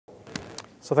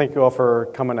So thank you all for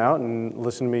coming out and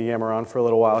listening to me yammer on for a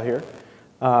little while here.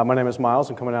 My name is Miles.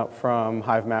 I'm coming out from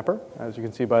Hivemapper, as you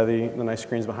can see by the nice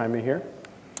screens behind me here.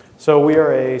 So we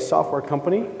are a software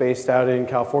company based out in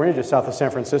California, just south of San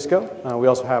Francisco. We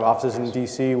also have offices in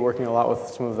DC, working a lot with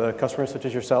some of the customers such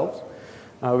as yourselves.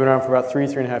 We've been around for about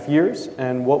 3.5 years,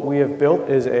 and what we have built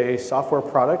is a software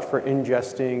product for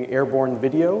ingesting airborne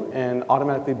video and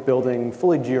automatically building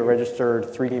fully geo-registered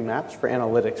 3D maps for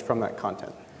analytics from that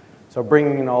content. So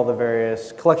bringing in all the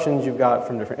various collections you've got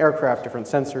from different aircraft, different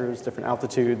sensors, different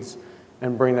altitudes,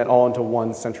 and bring that all into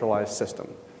one centralized system.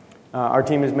 Our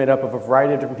team is made up of a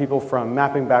variety of different people from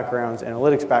mapping backgrounds,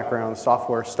 analytics backgrounds,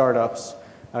 software startups,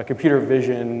 computer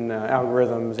vision,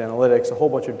 algorithms, analytics, a whole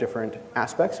bunch of different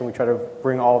aspects, and we try to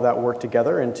bring all of that work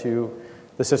together into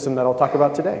the system that I'll talk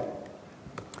about today.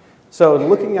 So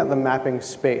looking at the mapping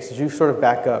space, as you sort of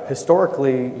back up,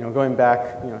 historically, going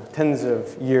back tens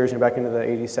of years, back into the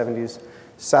 80s, 70s,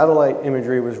 satellite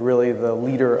imagery was really the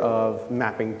leader of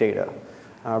mapping data,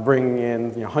 bringing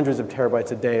in hundreds of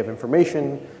terabytes a day of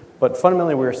information. But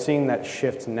fundamentally, we're seeing that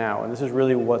shift now, and this is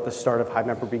really what the start of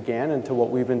Hivemapper began into what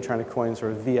we've been trying to coin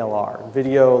sort of VLR,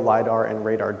 video, LiDAR, and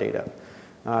radar data.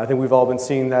 I think we've all been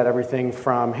seeing that everything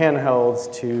from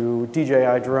handhelds to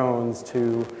DJI drones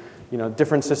to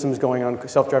different systems going on,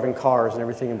 self-driving cars and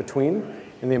everything in between.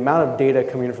 And the amount of data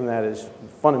coming in from that is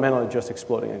fundamentally just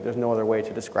exploding. There's no other way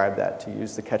to describe that, to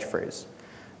use the catchphrase.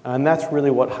 And that's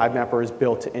really what Hivemapper is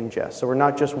built to ingest. So we're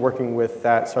not just working with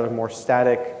that sort of more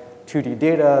static 2D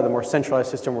data, the more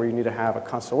centralized system where you need to have a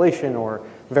constellation or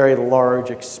very large,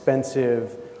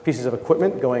 expensive pieces of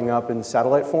equipment going up in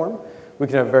satellite form. We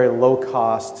can have very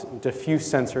low-cost, diffuse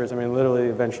sensors. I mean, literally,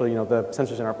 eventually, the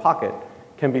sensors in our pocket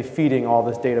can be feeding all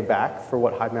this data back for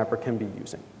what Hivemapper can be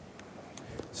using.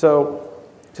 So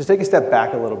to take a step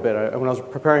back a little bit, when I was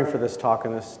preparing for this talk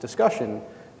and this discussion,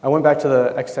 I went back to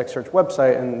the xTechSearch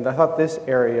website, and I thought this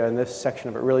area and this section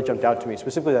of it really jumped out to me,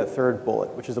 specifically that third bullet,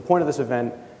 which is the point of this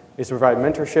event is to provide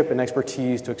mentorship and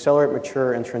expertise to accelerate,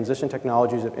 mature, and transition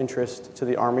technologies of interest to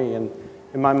the Army and,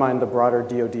 in my mind, the broader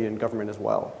DoD and government as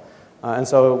well. And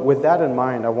so with that in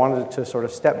mind, I wanted to sort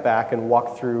of step back and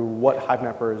walk through what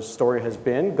Hivemapper's story has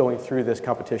been going through this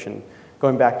competition,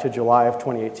 going back to July of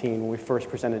 2018 when we first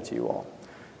presented to you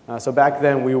all. So back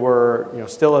then we were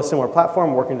still a similar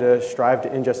platform working to strive to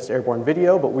ingest this airborne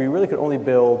video, but we really could only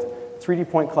build 3D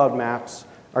point cloud maps.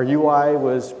 Our UI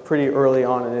was pretty early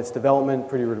on in its development,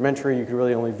 pretty rudimentary. You could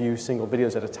really only view single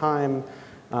videos at a time.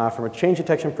 From a change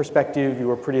detection perspective, you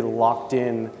were pretty locked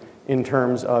in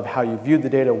terms of how you viewed the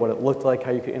data, what it looked like,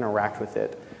 how you could interact with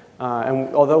it.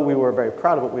 And although we were very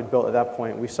proud of what we'd built at that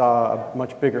point, we saw a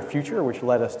much bigger future, which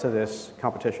led us to this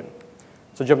competition.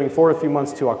 So jumping forward a few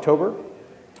months to October,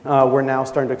 we're now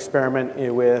starting to experiment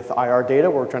with IR data.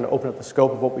 We're trying to open up the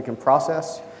scope of what we can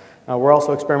process. We're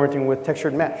also experimenting with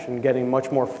textured mesh and getting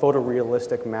much more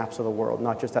photorealistic maps of the world,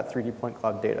 not just that 3D point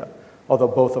cloud data, although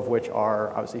both of which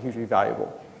are obviously hugely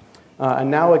valuable.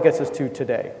 And now it gets us to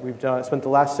today. We've spent the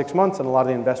last 6 months on a lot of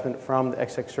the investment from the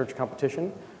xTechSearch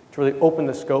competition to really open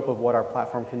the scope of what our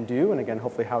platform can do, and again,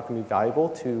 hopefully how it can be valuable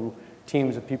to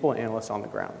teams of people and analysts on the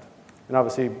ground. And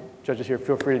obviously, judges here,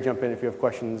 feel free to jump in if you have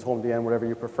questions, hold them to the end, whatever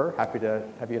you prefer. Happy to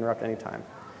have you interrupt anytime.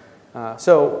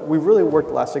 So we've really worked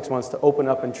the last 6 months to open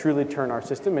up and truly turn our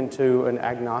system into an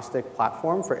agnostic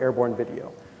platform for airborne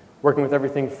video, working with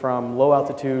everything from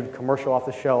low-altitude, commercial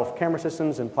off-the-shelf camera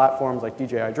systems and platforms like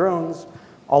DJI drones,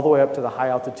 all the way up to the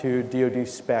high-altitude DoD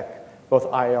spec, both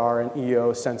IR and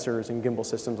EO sensors and gimbal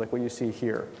systems like what you see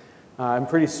here. And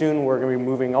pretty soon we're going to be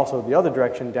moving also the other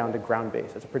direction down to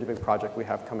ground-based. That's a pretty big project we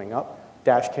have coming up,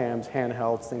 dash cams,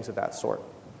 handhelds, things of that sort.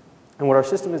 And what our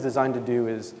system is designed to do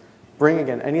is bring,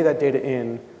 again, any of that data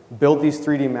in, build these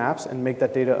 3D maps, and make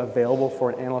that data available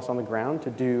for an analyst on the ground to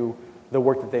do the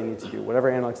work that they need to do,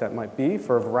 whatever analytics that might be,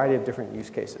 for a variety of different use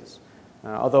cases.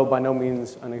 Although by no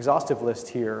means an exhaustive list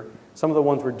here, some of the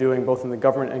ones we're doing both in the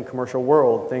government and commercial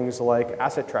world, things like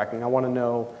asset tracking. I want to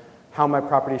know how my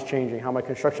property is changing, how my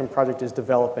construction project is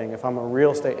developing, if I'm a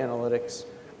real estate analytics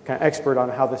kind of expert on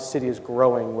how the city is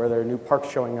growing, where there are new parks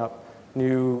showing up,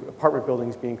 new apartment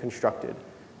buildings being constructed.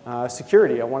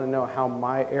 Security, I want to know how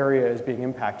my area is being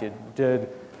impacted. Did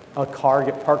a car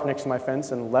get parked next to my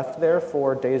fence and left there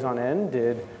for days on end?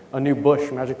 Did a new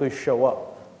bush magically show up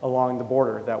along the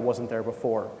border that wasn't there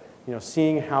before?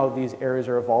 Seeing how these areas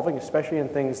are evolving, especially in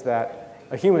things that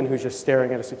a human who's just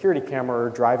staring at a security camera or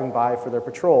driving by for their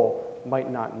patrol might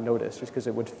not notice, just because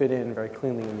it would fit in very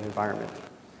cleanly in the environment.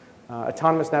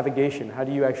 Autonomous navigation, how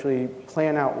do you actually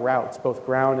plan out routes, both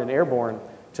ground and airborne,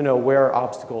 to know where are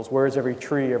obstacles, where is every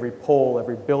tree, every pole,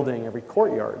 every building, every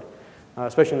courtyard?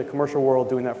 especially in the commercial world,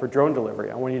 doing that for drone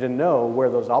delivery. I want you to know where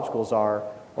those obstacles are,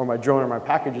 or my drone or my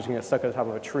package is going to get stuck at the top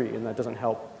of a tree, and that doesn't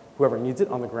help whoever needs it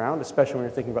on the ground, especially when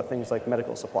you're thinking about things like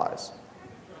medical supplies.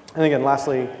 And again,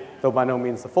 lastly, though by no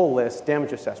means the full list,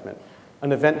 damage assessment.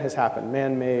 An event has happened,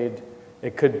 man-made,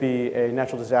 it could be a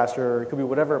natural disaster, it could be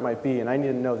whatever it might be, and I need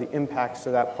to know the impacts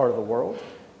to that part of the world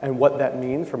and what that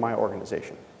means for my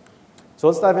organization. So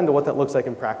let's dive into what that looks like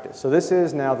in practice. So this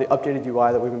is now the updated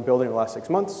UI that we've been building over the last 6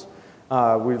 months.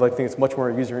 We like to think it's much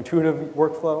more user-intuitive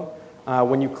workflow.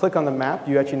 When you click on the map,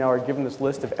 you actually now are given this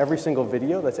list of every single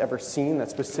video that's ever seen that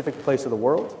specific place of the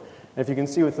world. And if you can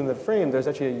see within the frame, there's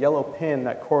actually a yellow pin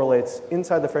that correlates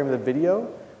inside the frame of the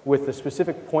video with the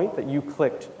specific point that you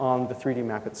clicked on the 3D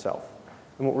map itself.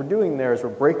 And what we're doing there is we're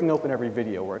breaking open every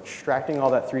video. We're extracting all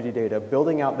that 3D data,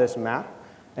 building out this map,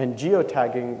 and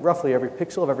geotagging roughly every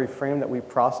pixel of every frame that we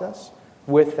process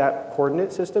with that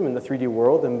coordinate system in the 3D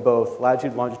world in both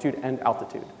latitude, longitude, and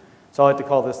altitude. So I like to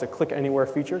call this the click anywhere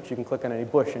feature, because you can click on any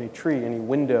bush, any tree, any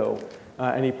window,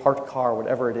 any parked car,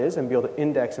 whatever it is, and be able to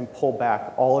index and pull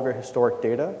back all of your historic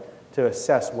data to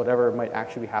assess whatever might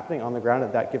actually be happening on the ground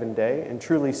at that given day and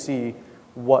truly see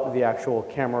what the actual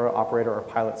camera operator or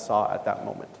pilot saw at that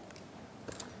moment.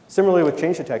 Similarly with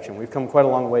change detection, we've come quite a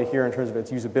long way here in terms of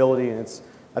its usability and its,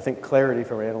 I think, clarity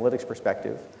from an analytics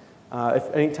perspective.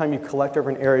 If anytime you collect over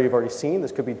an area you've already seen,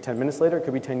 this could be 10 minutes later, it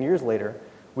could be 10 years later,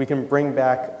 we can bring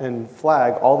back and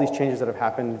flag all these changes that have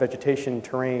happened, vegetation,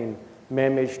 terrain,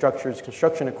 man-made structures,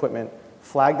 construction equipment,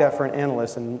 flag that for an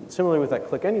analyst, and similarly with that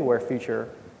click anywhere feature,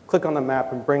 click on the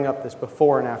map and bring up this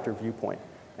before and after viewpoint.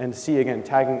 And see, again,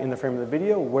 tagging in the frame of the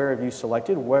video, where have you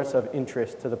selected, where's of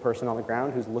interest to the person on the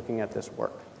ground who's looking at this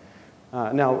work.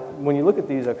 Now, when you look at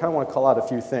these, I kind of want to call out a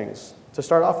few things. To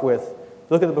start off with,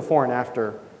 look at the before and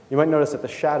after. You might notice that the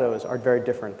shadows are very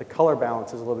different. The color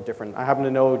balance is a little bit different. I happen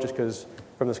to know, just because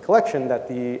from this collection, that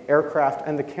the aircraft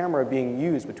and the camera being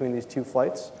used between these two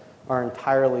flights are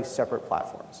entirely separate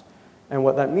platforms. And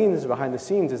what that means behind the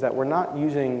scenes is that we're not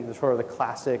using the sort of the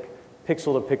classic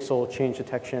pixel-to-pixel change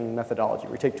detection methodology.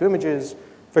 We take two images,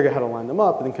 figure out how to line them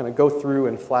up, and then kind of go through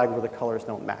and flag where the colors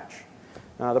don't match.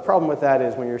 The problem with that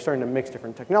is when you're starting to mix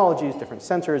different technologies, different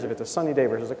sensors, if it's a sunny day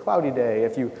versus a cloudy day,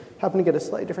 if you happen to get a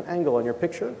slightly different angle in your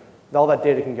picture, all that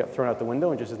data can get thrown out the window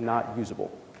and just is not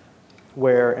usable.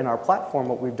 Where in our platform,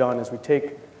 what we've done is we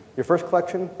take your first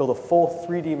collection, build a full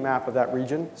 3D map of that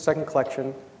region, second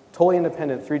collection, totally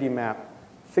independent 3D map,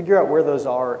 figure out where those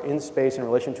are in space in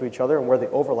relation to each other and where the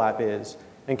overlap is,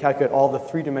 and calculate all the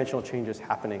three-dimensional changes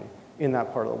happening in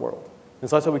that part of the world. And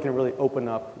so that's how we can really open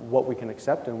up what we can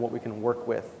accept and what we can work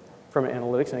with from an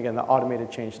analytics and, again, the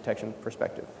automated change detection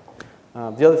perspective.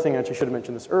 The other thing, I actually should have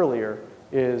mentioned this earlier,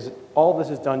 is all this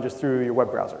is done just through your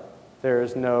web browser.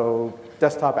 There's no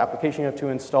desktop application you have to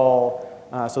install.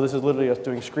 So this is literally us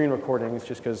doing screen recordings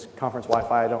just because conference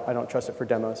Wi-Fi, I don't trust it for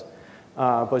demos.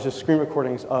 But it's just screen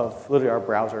recordings of literally our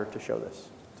browser to show this.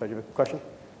 So do you have a question?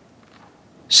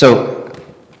 So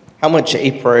how much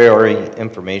a priori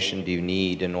information do you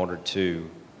need in order to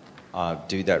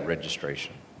do that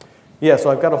registration? Yeah, so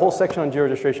I've got a whole section on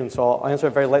geo-registration, so I'll answer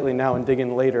it very lightly now and dig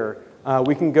in later.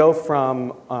 We can go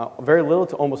from very little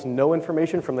to almost no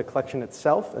information from the collection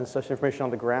itself and such information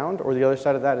on the ground, or the other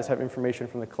side of that is have information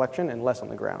from the collection and less on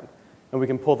the ground. And we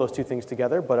can pull those two things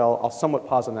together, but I'll somewhat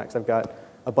pause on that because I've got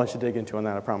a bunch to dig into on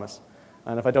that, I promise.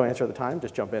 And if I don't answer at the time,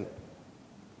 just jump in.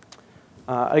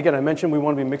 Again, I mentioned we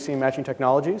want to be mixing and matching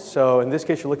technologies. So in this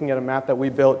case, you're looking at a map that we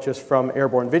built just from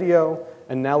airborne video,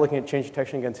 and now looking at change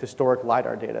detection against historic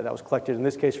LiDAR data that was collected, in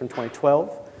this case, from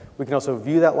 2012. We can also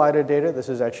view that LiDAR data. This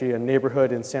is actually a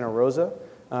neighborhood in Santa Rosa.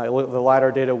 The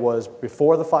LiDAR data was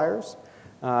before the fires.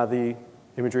 The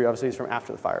imagery, obviously, is from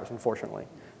after the fires, unfortunately.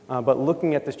 But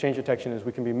looking at this change detection is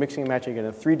we can be mixing and matching in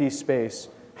a 3D space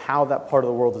how that part of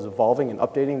the world is evolving and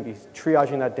updating, be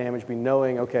triaging that damage, be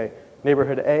knowing, okay,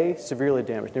 neighborhood A, severely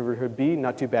damaged. Neighborhood B,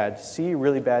 not too bad. C,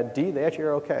 really bad. D, they actually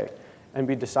are okay. And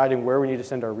be deciding where we need to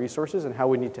send our resources and how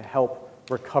we need to help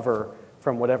recover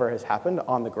from whatever has happened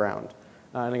on the ground.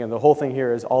 And again, the whole thing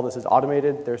here is all this is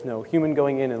automated. There's no human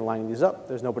going in and lining these up.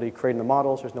 There's nobody creating the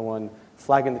models. There's no one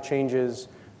flagging the changes.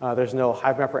 There's no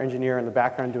Hivemapper engineer in the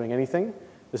background doing anything.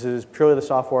 This is purely the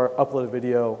software, upload a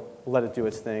video, let it do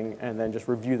its thing, and then just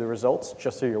review the results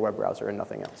just through your web browser and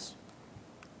nothing else.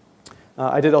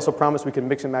 I did also promise we could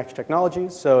mix and match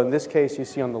technologies. So in this case, you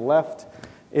see on the left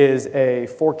is a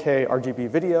 4K RGB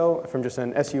video from just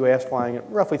an SUAS flying at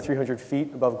roughly 300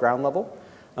 feet above ground level.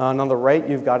 And on the right,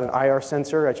 you've got an IR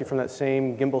sensor, actually from that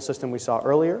same gimbal system we saw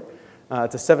earlier.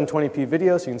 It's a 720p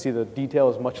video, so you can see the detail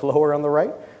is much lower on the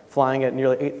right, flying at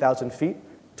nearly 8,000 feet.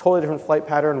 Totally different flight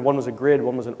pattern. One was a grid,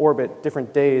 one was an orbit,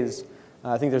 different days.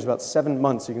 I think there's about 7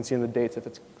 months, you can see in the dates, if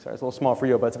it's, sorry, it's a little small for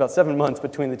you, but it's about 7 months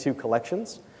between the two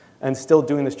collections, and still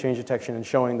doing this change detection and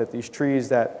showing that these trees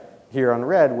that here on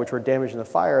red, which were damaged in the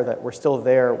fire, that were still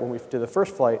there when we did the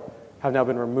first flight, have now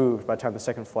been removed by the time the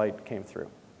second flight came through.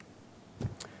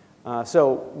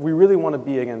 So we really want to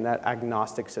be, again, that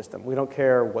agnostic system. We don't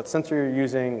care what sensor you're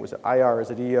using, was it IR, is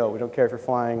it EO, we don't care if you're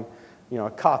flying a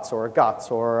COTS or a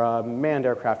GOTS or a manned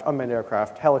aircraft, unmanned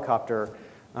aircraft, helicopter.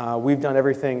 We've done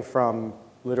everything from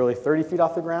literally 30 feet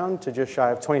off the ground to just shy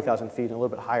of 20,000 feet and a little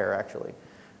bit higher, actually.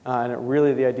 And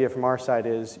really the idea from our side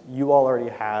is you all already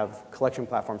have collection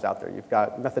platforms out there. You've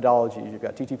got methodologies, you've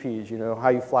got TTPs, you know how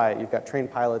you fly it, you've got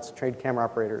trained pilots, trained camera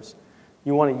operators.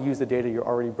 You want to use the data you're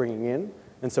already bringing in,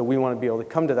 and so we want to be able to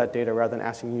come to that data rather than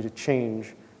asking you to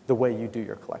change the way you do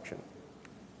your collection.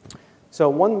 So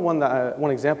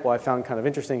one example I found kind of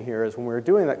interesting here is when we were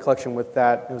doing that collection with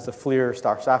that, it was the FLIR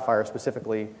Star Sapphire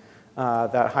specifically,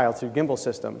 that high altitude gimbal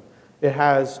system. It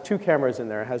has two cameras in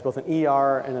there. It has both an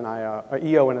ER and an IR, or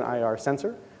EO and an IR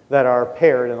sensor that are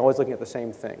paired and always looking at the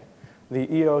same thing.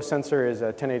 The EO sensor is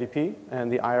a 1080p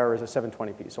and the IR is a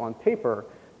 720p. So on paper,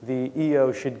 the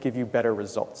EO should give you better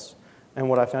results. And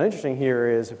what I found interesting here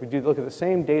is if we do look at the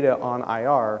same data on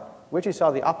IR, we actually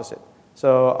saw the opposite.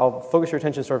 So I'll focus your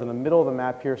attention sort of in the middle of the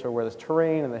map here, so where there's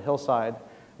terrain and the hillside,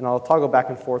 and I'll toggle back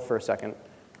and forth for a second.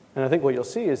 And I think what you'll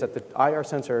see is that the IR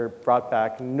sensor brought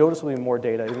back noticeably more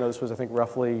data, even though this was, I think,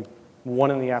 roughly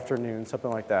 1 in the afternoon,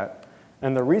 something like that.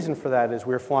 And the reason for that is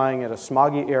we're flying at a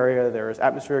smoggy area, there is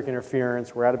atmospheric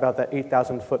interference, we're at about that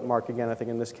 8,000 foot mark again, I think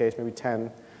in this case, maybe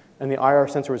 10. And the IR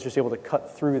sensor was just able to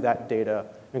cut through that data,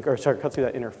 or sorry, cut through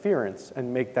that interference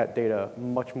and make that data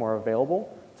much more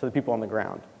available to the people on the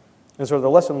ground. And sort of the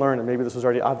lesson learned, and maybe this was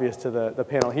already obvious to the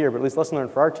panel here, but at least lesson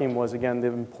learned for our team was, again, the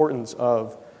importance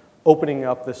of opening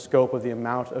up the scope of the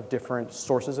amount of different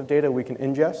sources of data we can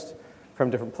ingest from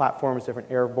different platforms, different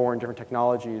airborne, different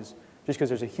technologies, just because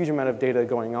there's a huge amount of data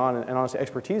going on and honestly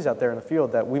expertise out there in the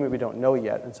field that we maybe don't know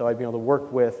yet. And so I'd be able to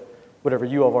work with whatever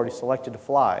you have already selected to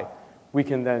fly. We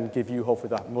can then give you hopefully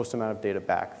the most amount of data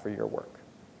back for your work.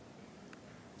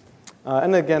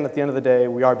 And again, at the end of the day,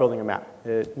 we are building a map.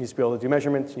 It needs to be able to do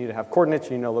measurements. You need to have coordinates.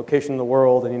 You need to know location in the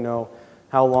world, and you know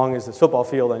how long is this football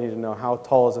field. I need to know how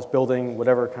tall is this building,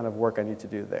 whatever kind of work I need to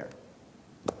do there.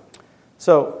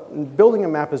 So building a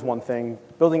map is one thing.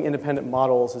 Building independent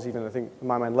models is even, I think, in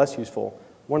my mind, less useful.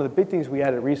 One of the big things we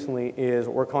added recently is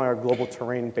what we're calling our global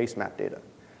terrain base map data.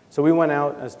 So we went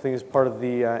out, as part of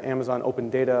the Amazon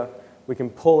Open Data, we can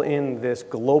pull in this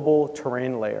global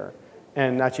terrain layer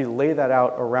and actually lay that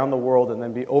out around the world and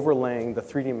then be overlaying the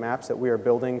 3D maps that we are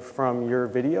building from your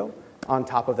video on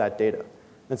top of that data.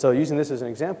 And so using this as an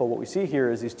example, what we see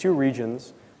here is these two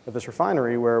regions of this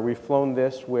refinery where we've flown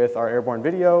this with our airborne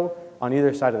video on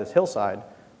either side of this hillside,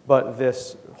 but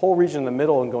this whole region in the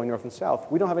middle and going north and south,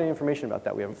 we don't have any information about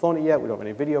that. We haven't flown it yet, we don't have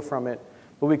any video from it,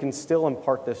 but we can still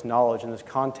impart this knowledge and this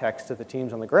context to the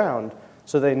teams on the ground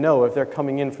so they know if they're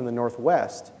coming in from the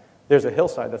northwest, there's a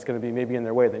hillside that's going to be maybe in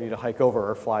their way they need to hike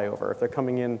over or fly over. If they're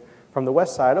coming in from the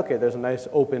west side, okay, there's a nice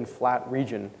open flat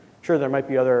region. Sure, there might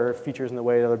be other features in the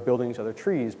way, other buildings, other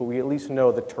trees, but we at least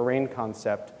know the terrain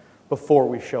concept before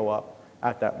we show up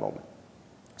at that moment.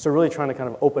 So really trying to kind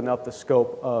of open up the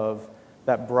scope of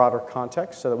that broader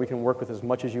context so that we can work with as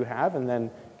much as you have and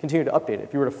then continue to update it.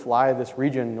 If you were to fly this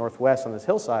region northwest on this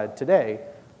hillside today,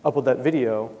 upload that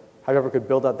video, however could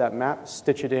build out that map,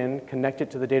 stitch it in, connect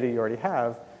it to the data you already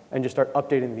have, and just start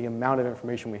updating the amount of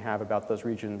information we have about those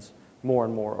regions more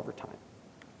and more over time.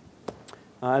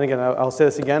 And again, I'll say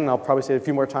this again, and I'll probably say it a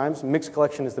few more times. Mixed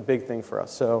collection is the big thing for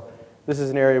us. So this is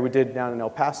an area we did down in El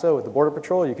Paso with the Border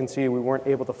Patrol. You can see we weren't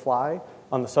able to fly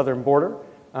on the southern border,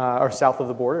 or south of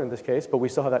the border in this case, but we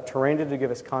still have that terrain data to give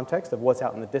us context of what's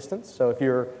out in the distance. So if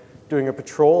you're doing a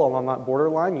patrol along that border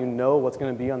line, you know what's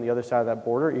going to be on the other side of that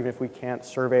border, even if we can't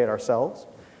survey it ourselves.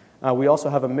 We also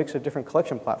have a mix of different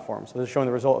collection platforms. So this is showing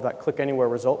the result of that click anywhere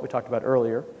result we talked about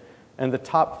earlier. And the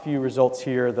top few results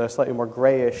here, the slightly more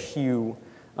grayish hue,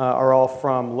 are all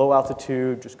from low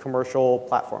altitude, just commercial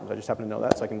platforms. I just happen to know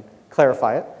that, so I can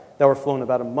clarify it. That were flown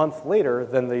about a month later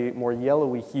than the more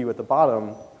yellowy hue at the bottom,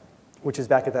 which is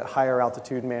back at that higher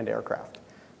altitude manned aircraft.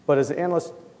 But as an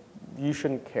analyst, you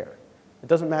shouldn't care. It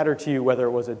doesn't matter to you whether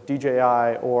it was a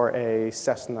DJI or a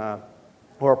Cessna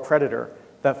or a Predator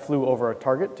that flew over a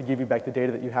target to give you back the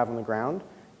data that you have on the ground.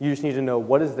 You just need to know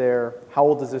what is there, how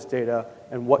old is this data,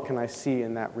 and what can I see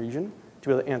in that region to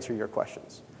be able to answer your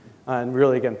questions. And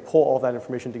really, again, pull all that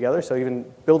information together. So even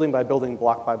building by building,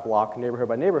 block by block, neighborhood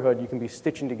by neighborhood, you can be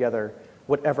stitching together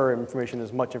whatever information,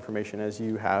 as much information as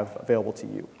you have available to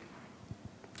you.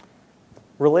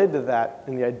 Related to that,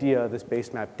 and the idea of this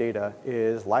base map data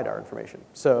is LiDAR information.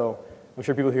 So I'm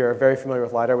sure people here are very familiar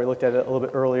with LiDAR. We looked at it a little bit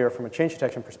earlier from a change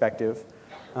detection perspective.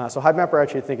 So Hivemapper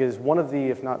actually, I think, is one of the,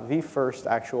 if not the first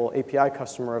actual API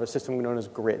customer of a system known as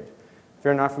GRID. If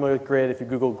you're not familiar with GRID, if you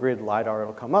Google GRID LiDAR,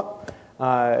 it'll come up.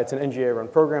 It's an NGA-run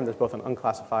program. There's both an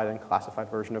unclassified and classified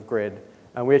version of GRID.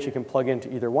 And we actually can plug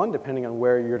into either one depending on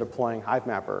where you're deploying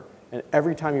Hivemapper. And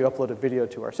every time you upload a video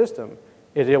to our system,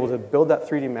 it's able to build that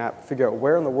 3D map, figure out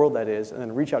where in the world that is, and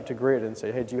then reach out to GRID and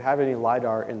say, hey, do you have any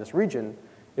LiDAR in this region?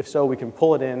 If so, we can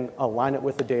pull it in, align it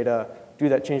with the data, do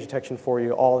that change detection for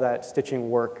you, all that stitching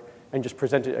work, and just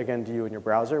present it again to you in your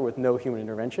browser with no human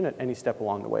intervention at any step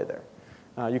along the way there.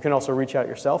 You can also reach out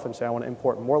yourself and say, I want to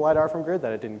import more LiDAR from GRID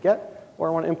that I didn't get, or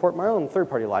I want to import my own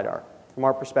third-party LiDAR. From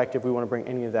our perspective, we want to bring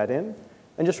any of that in.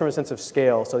 And just from a sense of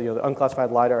scale, so the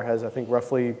unclassified LiDAR has, I think,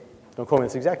 roughly, don't quote me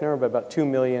this exact number, but about 2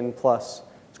 million plus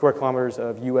square kilometers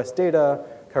of US data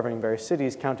covering various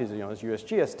cities, counties. There's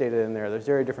USGS data in there. There's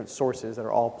very different sources that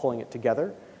are all pulling it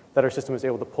together that our system is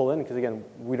able to pull in, because again,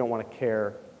 we don't want to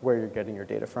care where you're getting your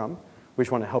data from. We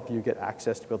just want to help you get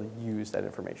access to be able to use that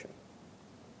information.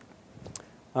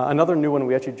 Another new one,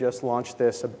 we actually just launched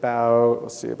this about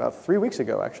 3 weeks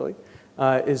ago, actually,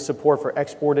 is support for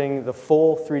exporting the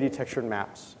full 3D textured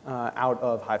maps out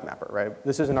of Hivemapper, right?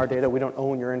 This isn't our data. We don't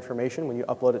own your information when you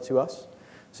upload it to us.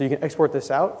 So you can export this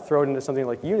out, throw it into something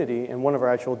like Unity, and one of our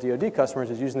actual DoD customers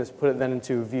is using this to put it then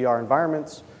into VR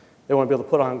environments. They want to be able to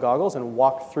put on goggles and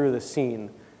walk through the scene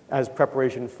as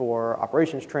preparation for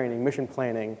operations training, mission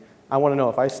planning. I want to know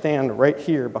if I stand right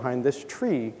here behind this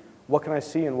tree, what can I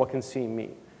see and what can see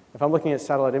me? If I'm looking at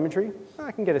satellite imagery,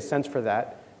 I can get a sense for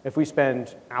that. If we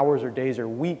spend hours or days or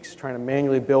weeks trying to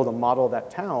manually build a model of that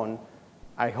town,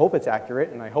 I hope it's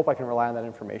accurate and I hope I can rely on that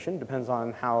information. Depends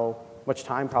on how much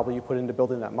time probably you put into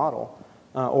building that model.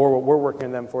 Or what we're working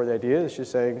on them for, the idea is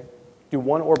just saying, do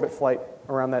one orbit flight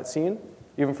around that scene,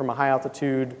 even from a high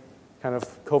altitude kind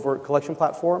of covert collection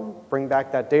platform, bring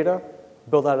back that data,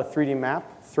 build out a 3D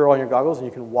map, throw on your goggles, and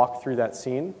you can walk through that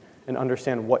scene and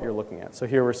understand what you're looking at. So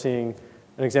here we're seeing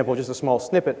an example, just a small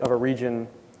snippet of a region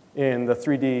in the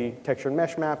 3D textured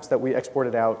mesh maps that we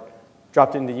exported out,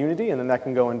 dropped into Unity, and then that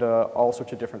can go into all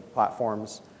sorts of different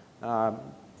platforms.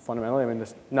 Fundamentally, I mean,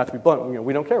 just not to be blunt,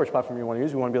 we don't care which platform you want to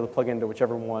use. We want to be able to plug into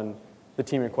whichever one the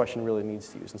team in question really needs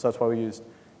to use. And so that's why we used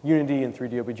Unity and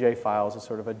 3D OBJ files as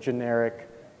sort of a generic,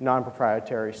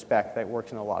 non-proprietary spec that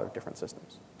works in a lot of different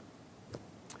systems.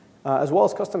 As well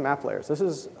as custom map layers. This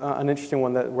is an interesting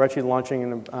one that we're actually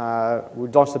launching, we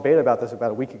launched a beta about this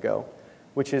about a week ago,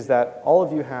 which is that all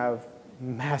of you have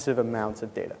massive amounts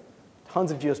of data.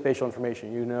 Tons of geospatial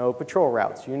information. You know patrol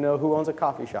routes. You know who owns a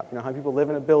coffee shop. You know how many people live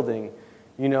in a building.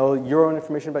 You know your own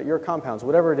information about your compounds.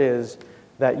 Whatever it is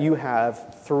that you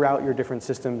have throughout your different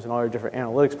systems and all your different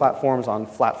analytics platforms on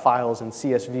flat files and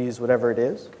CSVs, whatever it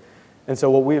is. And so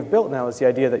what we've built now is the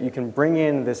idea that you can bring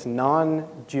in this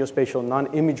non-geospatial,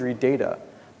 non-imagery data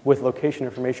with location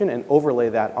information and overlay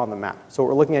that on the map. So what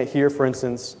we're looking at here, for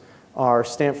instance, are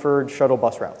Stanford shuttle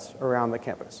bus routes around the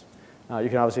campus. You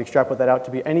can obviously extrapolate that out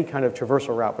to be any kind of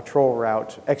traversal route, patrol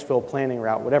route, exfil planning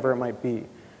route, whatever it might be.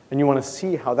 And you want to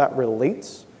see how that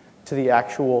relates to the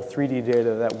actual 3D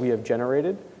data that we have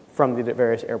generated from the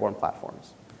various airborne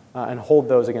platforms. And hold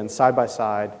those, again, side by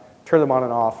side, turn them on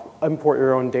and off, import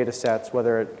your own data sets,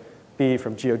 whether it be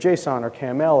from GeoJSON or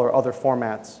KML or other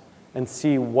formats, and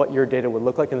see what your data would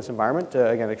look like in this environment to,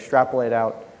 again, extrapolate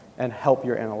out and help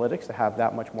your analytics to have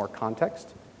that much more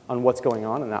context on what's going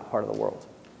on in that part of the world.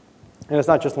 And it's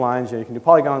not just lines. You can do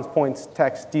polygons, points,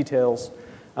 text, details.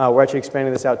 We're actually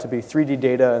expanding this out to be 3D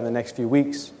data in the next few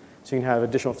weeks, so you can have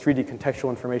additional 3D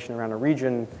contextual information around a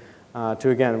region to,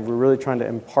 again, we're really trying to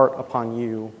impart upon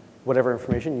you whatever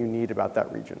information you need about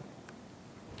that region.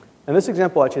 And this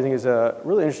example, actually, I think is a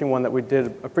really interesting one that we did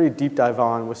a pretty deep dive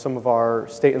on with some of our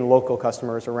state and local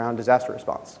customers around disaster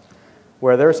response,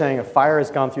 where they're saying a fire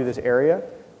has gone through this area.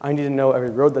 I need to know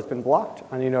every road that's been blocked.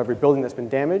 I need to know every building that's been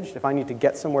damaged. If I need to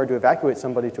get somewhere to evacuate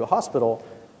somebody to a hospital,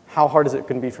 how hard is it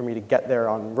going to be for me to get there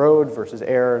on road versus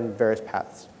air and various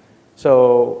paths?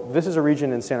 So this is a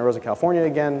region in Santa Rosa, California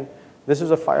again. This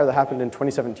is a fire that happened in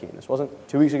 2017. This wasn't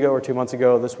 2 weeks ago or 2 months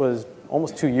ago. This was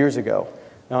almost 2 years ago.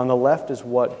 Now on the left is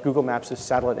what Google Maps'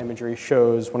 satellite imagery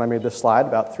shows when I made this slide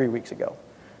about 3 weeks ago.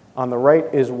 On the right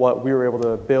is what we were able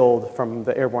to build from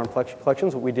the airborne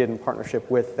collections, what we did in partnership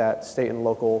with that state and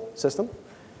local system.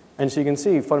 And so you can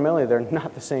see, fundamentally, they're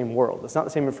not the same world. It's not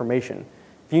the same information.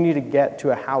 If you need to get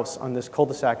to a house on this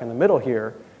cul-de-sac in the middle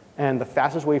here, and the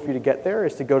fastest way for you to get there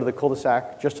is to go to the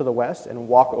cul-de-sac just to the west and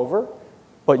walk over,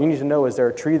 but you need to know, is there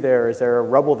a tree there? Is there a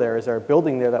rubble there? Is there a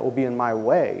building there that will be in my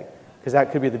way? because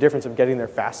that could be the difference of getting there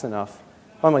fast enough.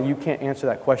 Finally, you can't answer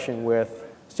that question with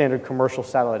standard commercial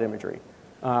satellite imagery,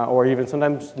 or even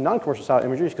sometimes non-commercial satellite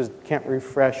imagery because it can't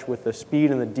refresh with the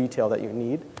speed and the detail that you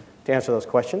need to answer those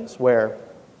questions, where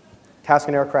task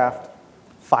an aircraft,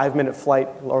 5-minute flight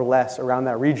or less around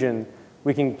that region,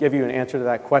 we can give you an answer to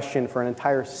that question for an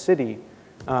entire city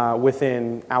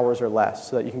within hours or less,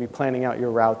 so that you can be planning out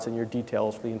your routes and your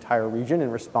details for the entire region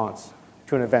in response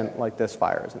to an event like this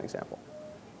fire, as an example.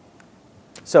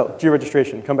 So,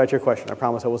 georegistration, come back to your question. I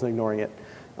promise I wasn't ignoring it.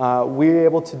 We're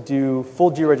able to do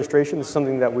full georegistration. This is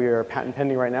something that we are patent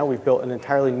pending right now. We've built an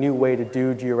entirely new way to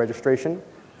do georegistration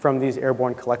from these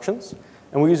airborne collections.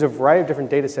 And we use a variety of different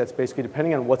data sets, basically,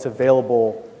 depending on what's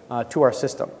available to our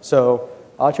system. So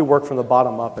I'll actually work from the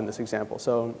bottom up in this example.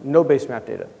 So no base map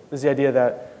data. This is the idea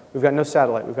that we've got no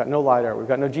satellite, we've got no LiDAR, we've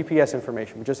got no GPS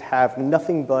information. We just have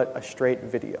nothing but a straight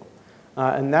video.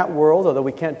 In that world, although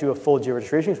we can't do a full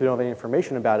georegistration because we don't have any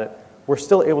information about it, we're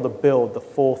still able to build the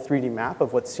full 3D map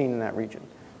of what's seen in that region.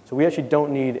 So we actually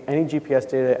don't need any GPS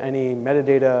data, any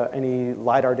metadata, any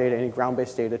LiDAR data, any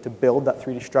ground-based data to build that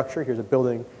 3D structure. Here's a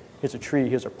building, here's a tree,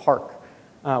 here's a park.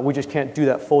 We just can't do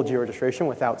that full georegistration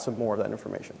without some more of that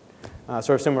information.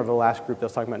 Sort of similar to the last group that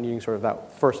was talking about needing sort of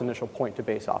that first initial point to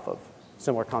base off of.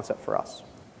 Similar concept for us.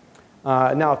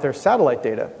 Now, if there's satellite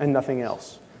data and nothing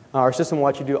else, our system will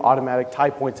actually do automatic tie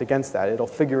points against that. It'll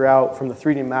figure out from the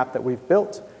 3D map that we've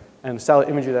built and the satellite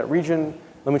image of that region,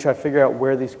 let me try to figure out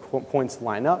where these points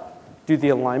line up, do the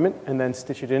alignment, and then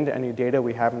stitch it into any data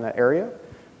we have in that area.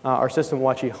 Our system will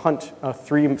actually hunt a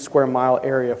 3-square-mile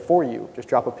area for you. Just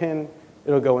drop a pin,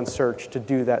 it'll go and search to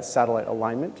do that satellite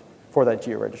alignment for that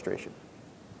georegistration.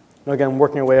 Now again,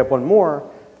 working our way up one more,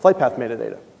 flight path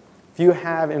metadata. If you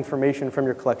have information from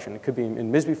your collection, it could be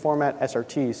in MISB format,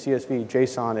 SRT, CSV,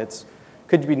 JSON, it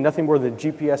could be nothing more than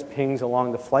GPS pings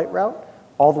along the flight route,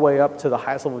 all the way up to the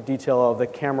highest level of detail of the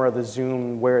camera, the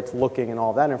zoom, where it's looking, and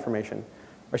all of that information.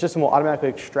 Our system will automatically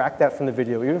extract that from the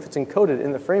video, even if it's encoded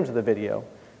in the frames of the video,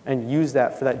 and use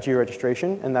that for that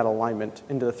georegistration and that alignment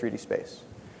into the 3D space.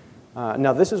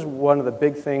 Now, this is one of the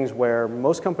big things where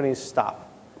most companies stop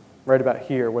right about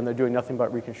here when they're doing nothing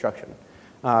but reconstruction.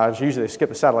 Usually they skip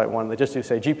the satellite one. They just do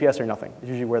say GPS or nothing. It's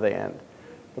usually where they end.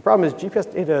 The problem is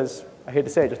GPS data is, I hate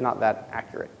to say it, just not that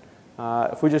accurate.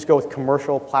 If we just go with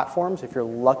commercial platforms, if you're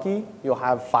lucky, you'll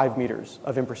have 5 meters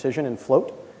of imprecision and float.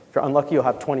 If you're unlucky, you'll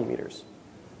have 20 meters.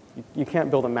 You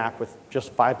can't build a map with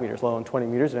just 5 meters, let alone 20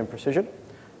 meters of imprecision.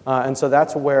 And so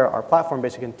that's where our platform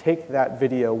basically can take that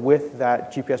video with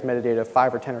that GPS metadata,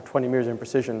 5 or 10 or 20 meters of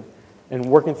imprecision, and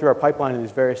working through our pipeline and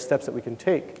these various steps that we can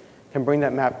take, can bring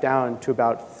that map down to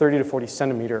about 30 to 40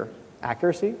 centimeter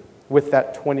accuracy with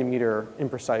that 20 meter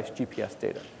imprecise GPS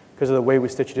data. Because of the way we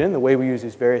stitch it in, the way we use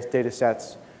these various data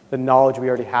sets, the knowledge we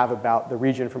already have about the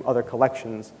region from other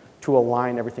collections to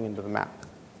align everything into the map.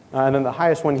 And then the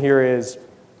highest one here is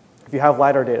if you have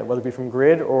LiDAR data, whether it be from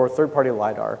grid or third-party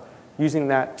LiDAR, using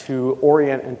that to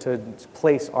orient and to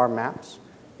place our maps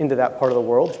into that part of the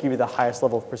world to give you the highest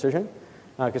level of precision.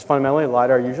 Because fundamentally,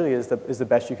 LiDAR usually is the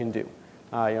best you can do.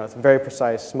 It's very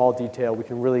precise, small detail. We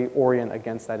can really orient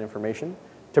against that information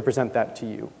to present that to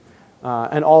you.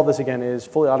 And all of this, again, is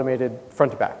fully automated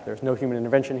front to back. There's no human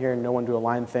intervention here, no one to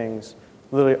align things.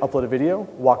 Literally upload a video,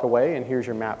 walk away, and here's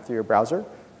your map through your browser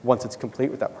once it's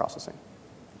complete with that processing.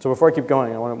 So before I keep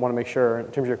going, I want to make sure, in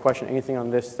terms of your question, anything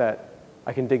on this that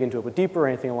I can dig into a bit deeper, or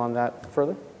anything along that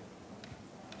further?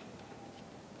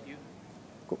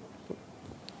 Cool.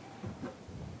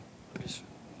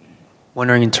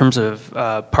 Wondering, in terms of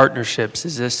partnerships,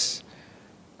 is this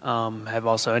have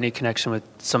also any connection with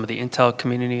some of the Intel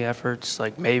community efforts,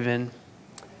 like Maven?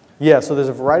 Yeah, so there's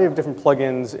a variety of different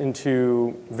plugins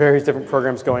into various different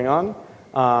programs going on.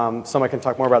 Some I can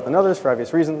talk more about than others for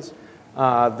obvious reasons.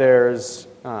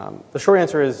 The short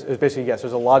answer is basically yes.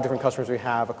 There's a lot of different customers we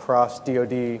have across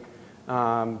DoD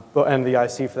and the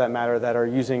IC for that matter that are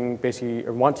using basically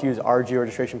or want to use our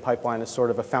georegistration pipeline as sort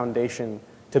of a foundation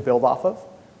to build off of,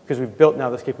 because we've built now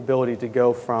this capability to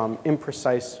go from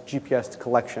imprecise GPS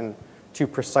collection to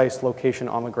precise location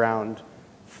on the ground,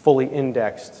 fully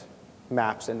indexed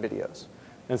maps and videos.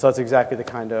 And so that's exactly the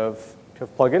kind of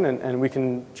plugin, and we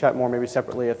can chat more maybe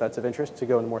separately if that's of interest to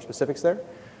go into more specifics there.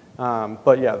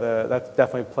 But yeah, that's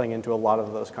definitely playing into a lot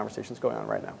of those conversations going on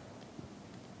right now.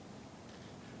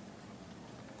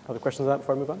 Other questions on that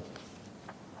before I move on?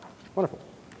 Wonderful.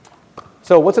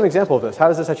 So what's an example of this? How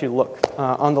does this actually look?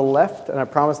 On the left, and I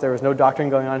promise there was no doctoring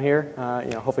going on here.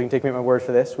 Hopefully you can take me at my word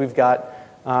for this. We've got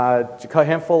a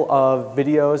handful of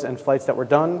videos and flights that were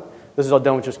done. This is all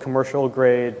done with just commercial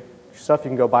grade stuff. You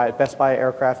can go buy at Best Buy,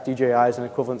 Aircraft, DJIs, and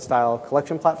equivalent style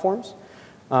collection platforms.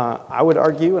 I would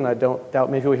argue, and I don't doubt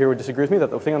many people here would disagree with me,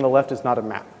 that the thing on the left is not a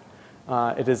map.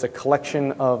 It is a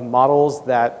collection of models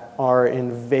that are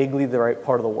in vaguely the right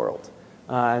part of the world.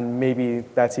 And maybe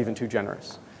that's even too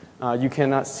generous. You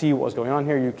cannot see what was going on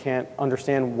here. You can't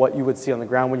understand what you would see on the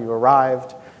ground when you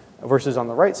arrived, versus on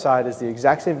the right side is the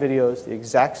exact same videos, the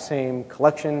exact same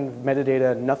collection,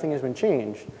 metadata, nothing has been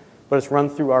changed, but it's run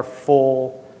through our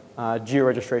full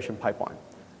geo-registration pipeline.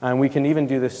 And we can even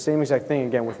do the same exact thing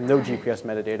again with no GPS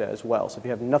metadata as well. So if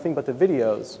you have nothing but the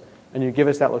videos and you give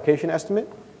us that location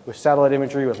estimate with satellite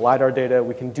imagery, with LiDAR data,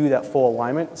 we can do that full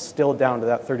alignment still down to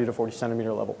that 30 to 40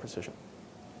 centimeter level precision.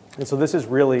 And so this is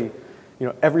really,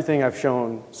 everything I've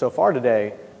shown so far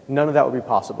today, none of that would be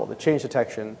possible. The change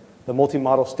detection, the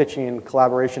multi-model stitching and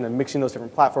collaboration and mixing those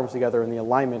different platforms together and the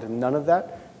alignment and none of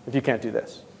that if you can't do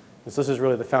this. So this is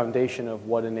really the foundation of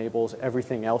what enables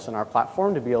everything else in our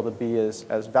platform to be able to be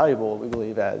as valuable, we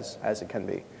believe, as it can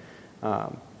be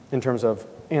in terms of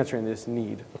answering this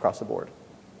need across the board.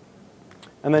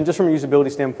 And then just from a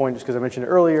usability standpoint, just because I mentioned it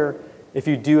earlier, if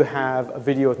you do have a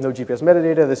video with no GPS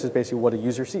metadata, this is basically what a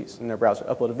user sees in their browser.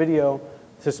 Upload a video,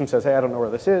 the system says, hey, I don't know where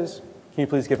this is. Can you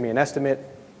please give me an estimate?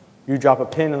 You drop a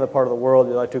pin in the part of the world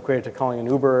you'd like to equate it to calling an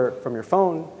Uber from your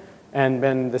phone, and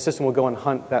then the system will go and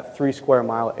hunt that 3 square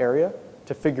mile area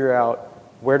to figure out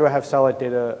where do I have satellite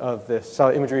data of this,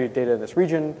 satellite imagery data in this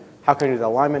region? How can I do the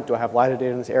alignment? Do I have LiDAR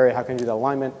data in this area? How can I do the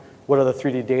alignment? What other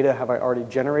 3D data have I already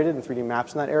generated and 3D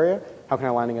maps in that area? How can I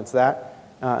align against that?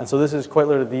 And so this is quite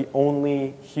literally the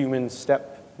only human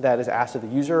step that is asked of the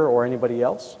user or anybody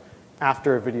else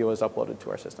after a video is uploaded to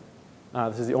our system.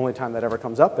 This is the only time that ever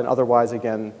comes up, and otherwise,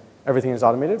 again, everything is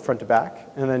automated front to back.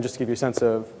 And then just to give you a sense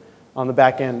of, on the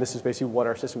back end, this is basically what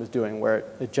our system is doing, where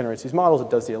it generates these models, it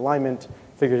does the alignment,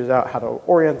 figures out how to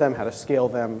orient them, how to scale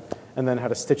them, and then how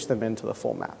to stitch them into the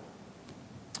full map.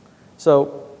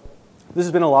 So this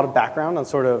has been a lot of background on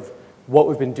sort of what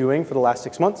we've been doing for the last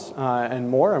 6 months and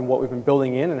more, and what we've been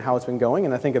building in and how it's been going.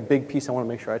 And I think a big piece I want to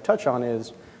make sure I touch on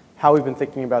is how we've been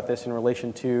thinking about this in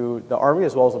relation to the Army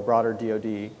as well as the broader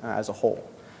DoD as a whole.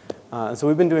 And so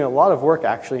we've been doing a lot of work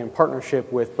actually in partnership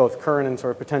with both current and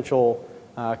sort of potential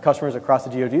customers across the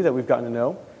DoD that we've gotten to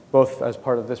know, both as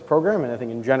part of this program and I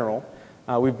think in general.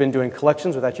 We've been doing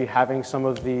collections with actually having some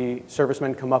of the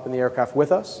servicemen come up in the aircraft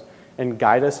with us and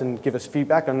guide us and give us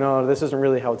feedback on, no, this isn't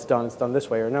really how it's done this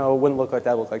way, or no, it wouldn't look like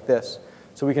that, it would look like this.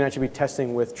 So we can actually be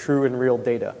testing with true and real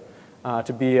data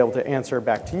to be able to answer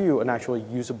back to you an actually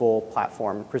usable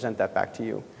platform and present that back to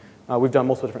you. We've done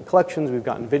multiple different collections. We've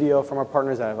gotten video from our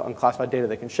partners that have unclassified data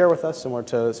they can share with us, similar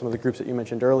to some of the groups that you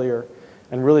mentioned earlier,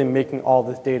 and really making all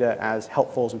this data as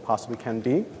helpful as we possibly can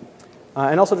be,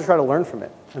 and also to try to learn from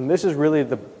it. And this is really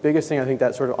the biggest thing I think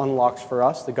that sort of unlocks for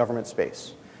us the government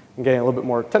space. I'm getting a little bit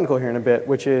more technical here in a bit,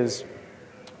 which is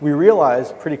we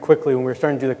realized pretty quickly when we were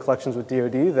starting to do the collections with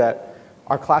DoD that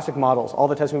our classic models, all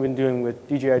the testing we've been doing with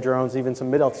DJI drones, even some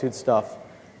mid-altitude stuff,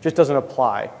 just doesn't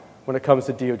apply when it comes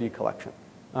to DoD collection.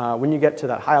 When you get to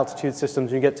that high-altitude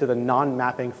systems, you get to the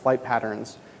non-mapping flight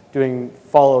patterns, doing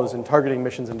follows and targeting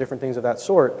missions and different things of that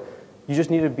sort, you just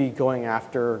need to be going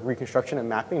after reconstruction and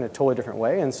mapping in a totally different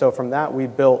way. And so from that, we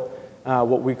built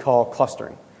what we call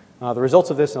clustering. The results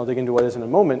of this, and I'll dig into what it is in a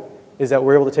moment, is that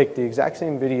we're able to take the exact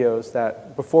same videos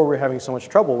that before we were having so much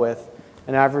trouble with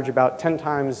and average about 10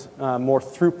 times more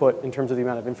throughput in terms of the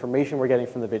amount of information we're getting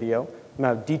from the video, the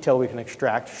amount of detail we can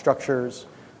extract, structures,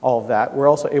 all of that. We're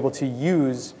also able to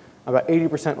use about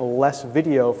 80% less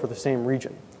video for the same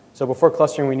region. So before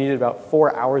clustering, we needed about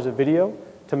 4 hours of video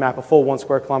to map a full 1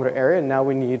 square kilometer area, and now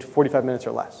we need 45 minutes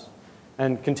or less.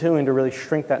 And continuing to really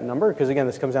shrink that number, because again,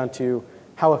 this comes down to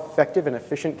how effective and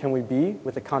efficient can we be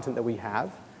with the content that we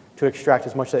have to extract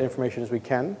as much of that information as we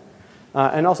can,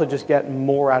 and also just get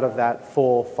more out of that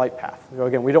full flight path. So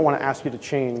again, we don't want to ask you to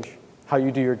change how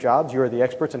you do your jobs. You are the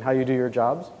experts in how you do your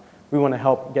jobs. We want to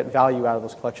help get value out of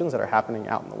those collections that are happening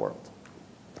out in the world.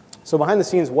 So behind the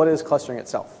scenes, what is clustering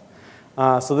itself?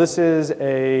 So this is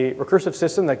a recursive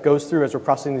system that goes through as we're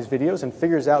processing these videos and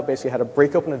figures out basically how to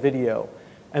break open a video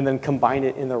and then combine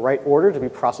it in the right order to be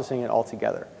processing it all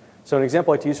together. So an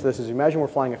example I like to use for this is imagine we're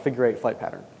flying a figure-8 flight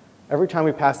pattern. Every time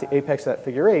we pass the apex of that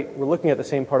figure-8, we're looking at the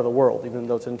same part of the world, even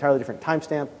though it's an entirely different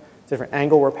timestamp, it's a different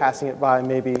angle we're passing it by,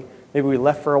 maybe we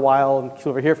left for a while and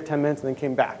flew over here for 10 minutes and then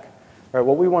came back. Right,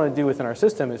 what we want to do within our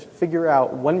system is figure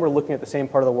out when we're looking at the same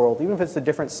part of the world, even if it's a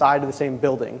different side of the same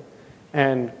building,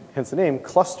 and hence the name,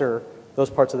 cluster those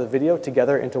parts of the video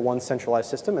together into one centralized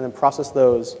system and then process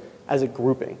those as a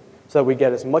grouping so that we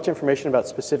get as much information about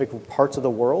specific parts of the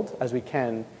world as we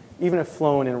can, even if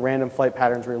flown in random flight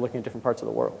patterns where you're looking at different parts of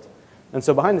the world. And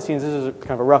so behind the scenes, this is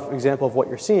kind of a rough example of what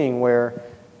you're seeing where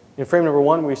In frame number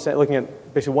one, we're looking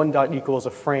at basically one dot equals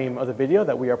a frame of the video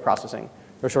that we are processing.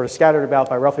 They're sort of scattered about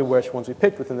by roughly which ones we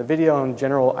picked within the video and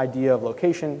general idea of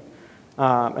location.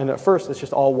 And at first, it's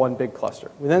just all one big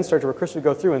cluster. We then start to recursively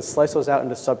go through and slice those out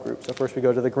into subgroups. So first we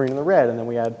go to the green and the red, and then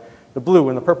we add the blue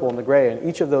and the purple and the gray. And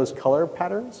each of those color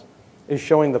patterns is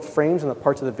showing the frames and the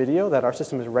parts of the video that our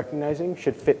system is recognizing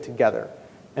should fit together,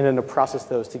 and then to process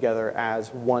those together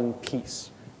as one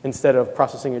piece, instead of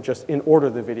processing it just in order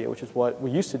of the video, which is what we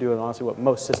used to do and honestly what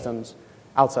most systems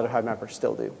outside of Hivemapper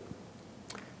still do.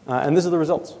 And this is the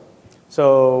results.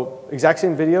 So exact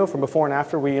same video from before and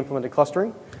after we implemented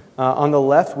clustering. On the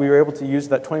left, we were able to use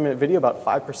that 20-minute video. About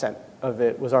 5% of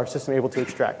it was our system able to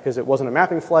extract because it wasn't a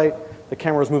mapping flight. The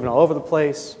camera was moving all over the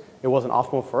place. It wasn't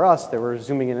optimal for us. They were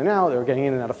zooming in and out. They were getting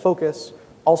in and out of focus.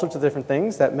 All sorts of different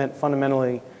things that meant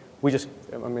fundamentally we just,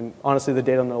 I mean, honestly, the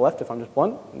data on the left, if I'm just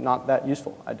blunt, not that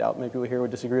useful. I doubt maybe people here would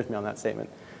disagree with me on that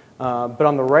statement. But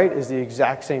on the right is the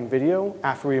exact same video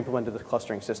after we implemented the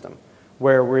clustering system,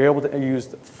 where we're able to use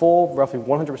the full, roughly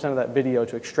 100% of that video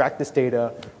to extract this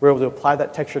data. We're able to apply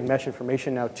that textured mesh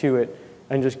information now to it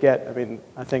and just get, I mean,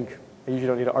 I think I usually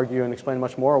don't need to argue and explain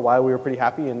much more why we were pretty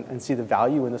happy and see the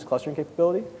value in this clustering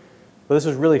capability. But this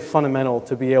is really fundamental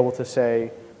to be able to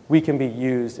say we can be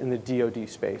used in the DoD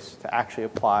space to actually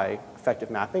apply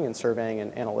effective mapping and surveying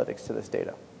and analytics to this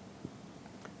data.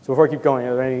 So before I keep going,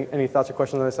 are there any thoughts or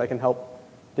questions on this I can help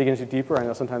dig into deeper? I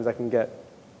know sometimes I can get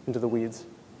into the weeds.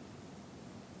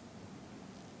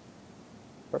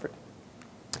 Perfect.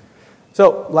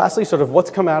 So lastly, sort of what's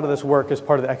come out of this work as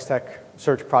part of the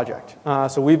xTechSearch project.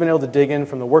 So we've been able to dig in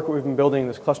from the work that we've been building,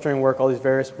 this clustering work, all these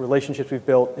various relationships we've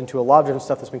built into a lot of different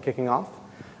stuff that's been kicking off.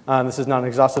 This is not an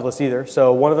exhaustive list either.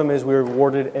 So one of them is we were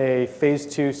awarded a Phase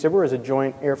 2 SBIR as a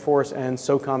joint Air Force and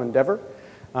SOCOM endeavor,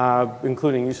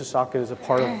 including USASOC as a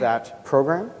part of that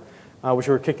program, which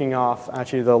we're kicking off.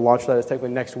 Actually, the launch of that is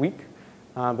technically next week,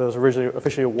 but it was originally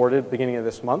officially awarded beginning of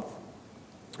this month.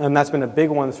 And that's been a big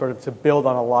one sort of to build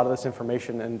on a lot of this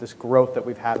information and this growth that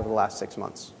we've had over the last 6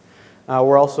 months.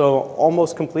 We're also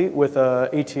almost complete with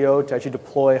ATO to actually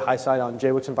deploy HiSide on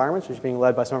JWICS environments, which is being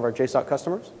led by some of our JSOC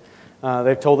customers.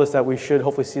 They've told us that we should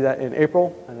hopefully see that in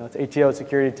April. I know it's ATO and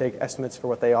security to take estimates for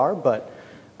what they are, but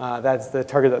that's the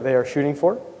target that they are shooting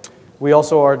for. We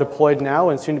also are deployed now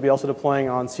and soon to be also deploying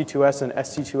on C2S and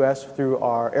SC2S through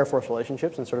our Air Force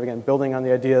relationships and sort of, again, building on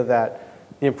the idea that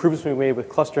the improvements we made with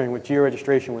clustering, with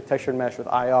geo-registration, with textured mesh, with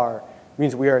IR,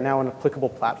 means we are now an applicable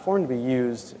platform to be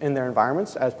used in their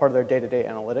environments as part of their day-to-day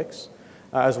analytics,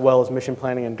 as well as mission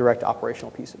planning and direct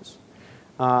operational pieces.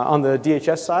 On the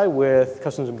DHS side, with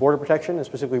Customs and Border Protection, and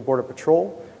specifically Border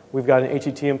Patrol, we've got an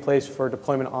ATT in place for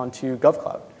deployment onto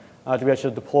GovCloud to be able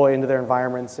to deploy into their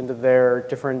environments, into their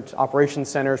different operations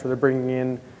centers where they're bringing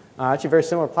in actually very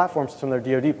similar platforms to some of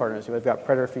their DoD partners. They've got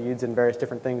Predator feeds and various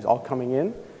different things all coming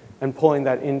in and pulling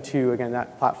that into, again,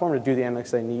 that platform to do the analytics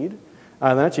they need.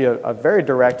 Then actually a very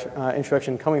direct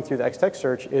introduction coming through the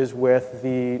xTechSearch is with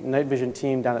the night vision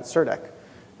team down at CERDEC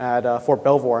at Fort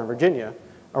Belvoir in Virginia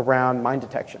around mine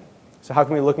detection. So how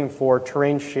can we be looking for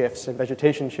terrain shifts and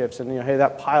vegetation shifts and, hey,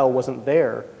 that pile wasn't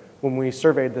there when we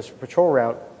surveyed this patrol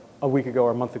route a week ago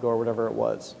or a month ago or whatever it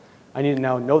was. I need to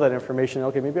now know that information.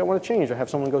 Okay, maybe I want to change or have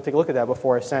someone go take a look at that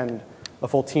before I send a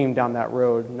full team down that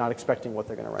road, not expecting what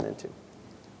they're going to run into.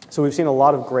 So we've seen a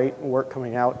lot of great work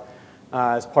coming out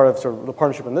as part of sort of the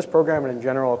partnership in this program and in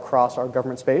general across our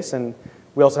government space. And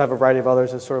we also have a variety of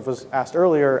others, as sort of was asked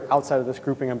earlier, outside of this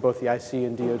grouping on both the IC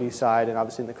and DoD side and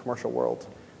obviously in the commercial world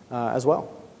as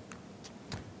well.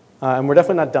 And we're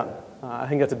definitely not done. I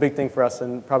think that's a big thing for us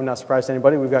and probably not a surprise to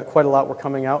anybody. We've got quite a lot we're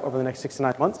coming out over the next 6 to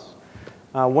 9 months.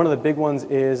 One of the big ones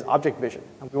is object vision.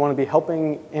 We want to be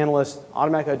helping analysts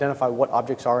automatically identify what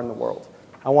objects are in the world.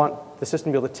 I want the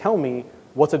system to be able to tell me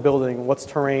what's a building, what's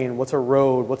terrain, what's a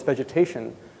road, what's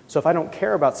vegetation. So if I don't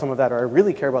care about some of that or I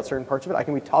really care about certain parts of it, I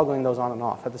can be toggling those on and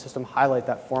off, have the system highlight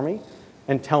that for me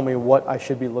and tell me what I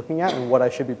should be looking at and what I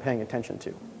should be paying attention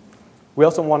to. We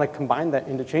also want to combine that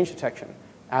into change detection,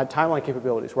 add timeline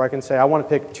capabilities where I can say I want to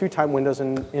pick 2 time windows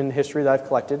in history that I've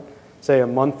collected, say a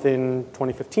month in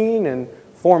 2015 and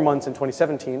 4 months in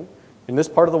 2017. In this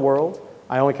part of the world,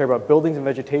 I only care about buildings and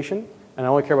vegetation, and I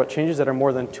only care about changes that are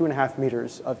more than 2.5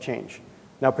 meters of change.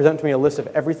 Now present to me a list of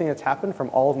everything that's happened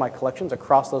from all of my collections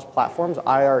across those platforms,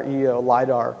 IR, EO,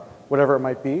 LiDAR, whatever it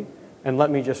might be, and let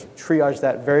me just triage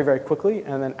that very, very quickly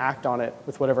and then act on it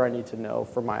with whatever I need to know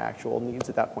for my actual needs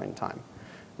at that point in time.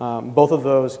 Both of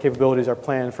those capabilities are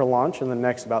planned for launch in the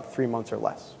next about 3 months or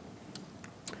less.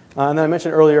 And then I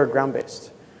mentioned earlier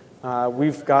ground-based.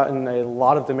 We've gotten a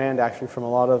lot of demand actually from a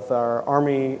lot of our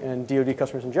Army and DoD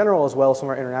customers in general, as well as some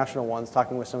of our international ones,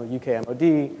 talking with some of UK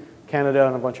MOD, Canada,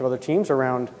 and a bunch of other teams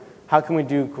around how can we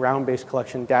do ground-based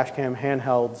collection, dash cam,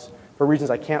 handhelds, for reasons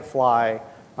I can't fly.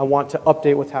 I want to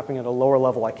update what's happening at a lower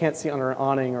level. I can't see under an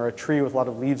awning or a tree with a lot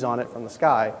of leaves on it from the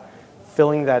sky.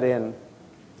 Filling that in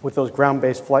with those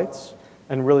ground-based flights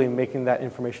and really making that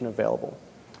information available.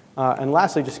 And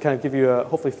lastly, just to kind of give you a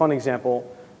hopefully fun example,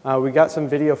 we got some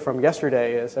video from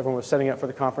yesterday as everyone was setting up for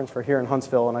the conference for here in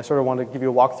Huntsville, and I sort of wanted to give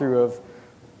you a walkthrough of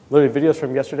literally videos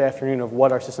from yesterday afternoon of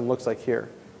what our system looks like here.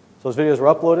 So those videos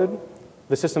were uploaded.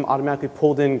 The system automatically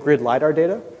pulled in grid LiDAR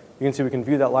data. You can see we can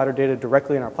view that LiDAR data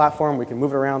directly in our platform. We can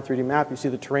move it around, 3D map. You see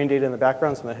the terrain data in the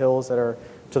background, some of the hills that are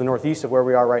to the northeast of where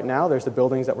we are right now. There's the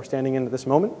buildings that we're standing in at this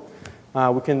moment.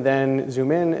 We can then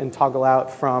zoom in and toggle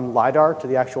out from LiDAR to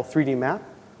the actual 3D map.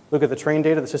 Look at the terrain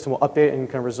data. The system will update and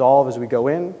kind of resolve as we go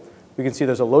in. We can see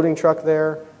there's a loading truck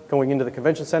there going into the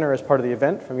convention center as part of the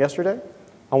event from yesterday.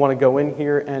 I want to go in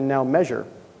here and now measure.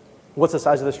 What's the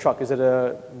size of this truck? Is it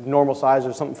a normal size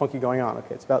or something funky going on?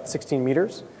 Okay, it's about 16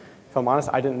 meters. If I'm honest,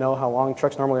 I didn't know how long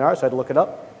trucks normally are, so I had to look it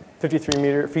up.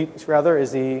 53 feet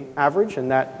is the average,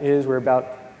 and that is we're about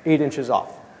 8 inches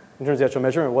off in terms of the actual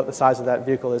measurement of what the size of that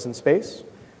vehicle is in space.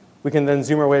 We can then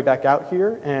zoom our way back out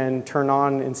here and turn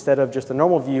on, instead of just the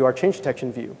normal view, our change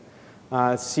detection view.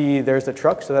 See, there's the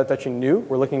truck, so that's actually new.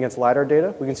 We're looking against LiDAR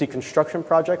data. We can see construction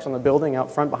projects on the building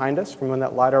out front behind us from when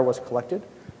that LiDAR was collected.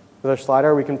 With our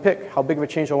slider, we can pick how big of a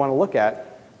change I want to look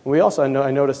at. And we also,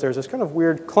 I noticed there's this kind of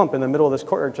weird clump in the middle of this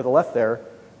courtyard to the left there.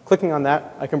 Clicking on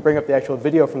that, I can bring up the actual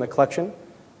video from the collection,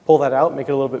 pull that out, make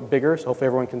it a little bit bigger so hopefully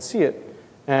everyone can see it.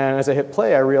 And as I hit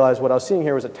play, I realized what I was seeing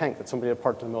here was a tank that somebody had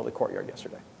parked in the middle of the courtyard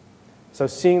yesterday. So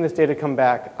seeing this data come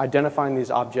back, identifying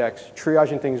these objects,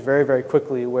 triaging things very, very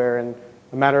quickly, where in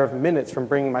a matter of minutes from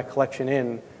bringing my collection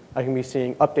in, I can be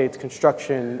seeing updates,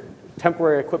 construction,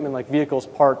 temporary equipment like vehicles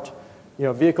parked,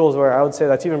 vehicles where I would say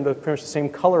that's even pretty much the same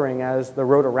coloring as the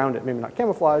road around it, maybe not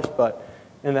camouflaged, but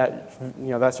in that,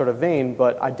 that sort of vein,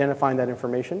 but identifying that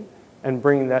information and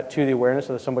bringing that to the awareness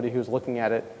of somebody who's looking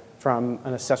at it from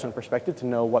an assessment perspective to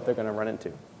know what they're going to run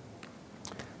into.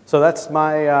 So that's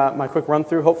my quick run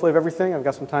through, hopefully, of everything. I've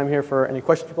got some time here for any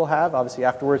questions people have. Obviously,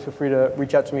 afterwards, feel free to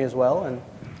reach out to me as well, and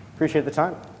appreciate the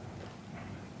time.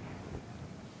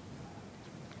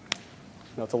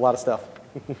 It's a lot of stuff.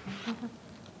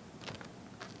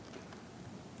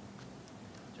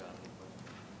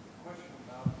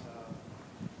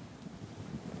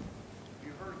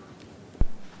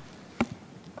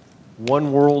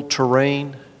 One world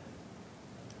terrain?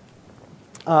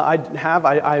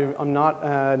 I'm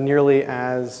not nearly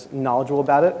as knowledgeable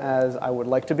about it as I would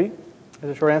like to be, is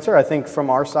a short answer. I think from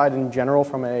our side in general,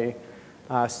 from a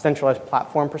centralized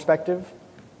platform perspective,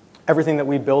 everything that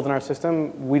we build in our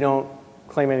system, we don't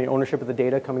claim any ownership of the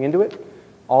data coming into it.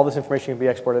 All this information can be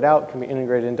exported out, can be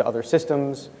integrated into other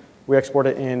systems. We export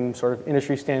it in sort of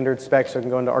industry standard specs, so it can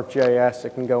go into ArcGIS,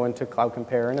 it can go into Cloud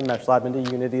Compare, into MeshLab,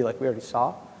 into Unity, like we already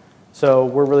saw. So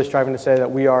we're really striving to say that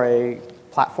we are a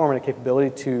platform and a capability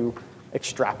to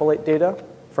extrapolate data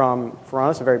from, for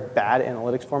honest, a very bad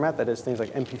analytics format that is things like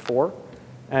MP4,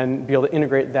 and be able to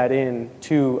integrate that in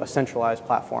to a centralized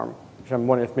platform, which I'm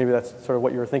wondering if maybe that's sort of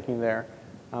what you were thinking there.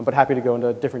 But happy to go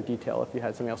into different detail if you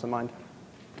had something else in mind.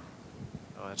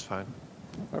 Oh, that's fine.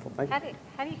 Wonderful, thank you.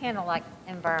 How do you handle like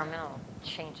environmental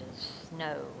changes,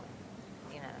 snow,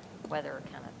 weather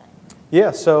kind of thing?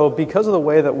 Yeah, so because of the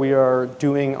way that we are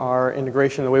doing our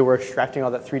integration, the way we're extracting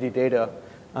all that 3D data,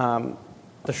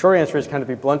 the short answer is, kind of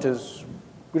be blunt, is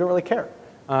we don't really care.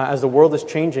 As the world is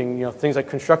changing, things like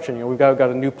construction, we've got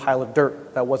a new pile of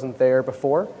dirt that wasn't there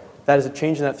before. That is a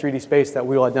change in that 3D space that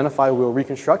we will identify, we will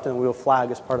reconstruct, and we will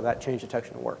flag as part of that change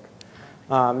detection work.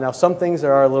 Now, some things,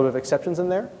 there are a little bit of exceptions in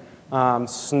there.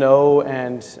 Snow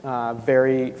and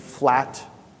very flat,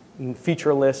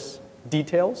 featureless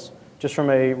details, just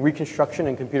from a reconstruction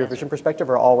and computer vision perspective,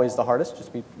 are always the hardest,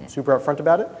 just to be super upfront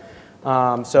about it.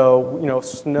 So,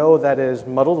 snow that is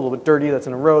muddled, a little bit dirty, that's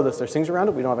in a road, there's things around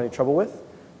it we don't have any trouble with.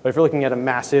 But if you're looking at a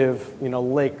massive,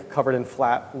 lake covered in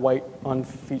flat, white,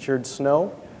 unfeatured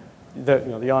snow,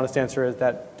 the honest answer is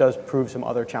that does prove some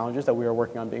other challenges that we are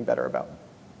working on being better about.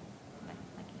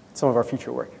 Some of our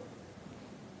future work.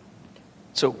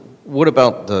 So what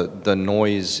about the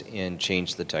noise in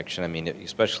change detection? I mean,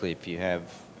 especially if you have,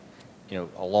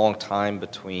 a long time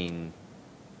between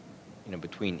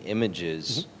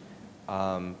images,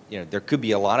 there could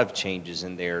be a lot of changes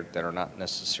in there that are not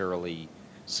necessarily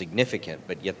significant,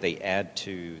 but yet they add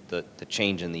to the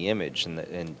change in the image and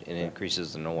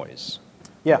increases the noise.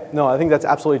 Yeah, no, I think that's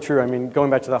absolutely true. I mean,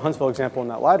 going back to the Huntsville example and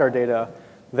that LiDAR data,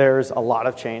 there's a lot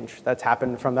of change that's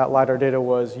happened from that LiDAR data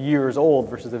was years old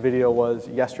versus the video was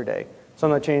yesterday.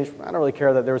 Some of that change, I don't really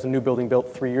care that there was a new building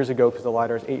built 3 years ago because the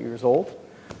LiDAR is 8 years old.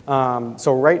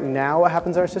 So right now what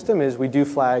happens in our system is we do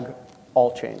flag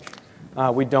all change.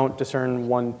 We don't discern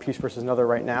one piece versus another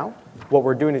right now. What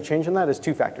we're doing to change in that is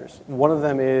 2 factors. One of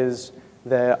them is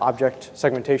the object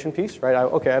segmentation piece, right?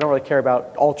 Okay, I don't really care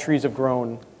about all trees have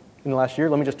grown in the last year.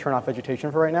 Let me just turn off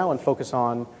vegetation for right now and focus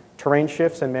on terrain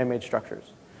shifts and man-made structures.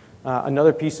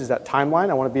 Another piece is that timeline.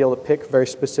 I want to be able to pick very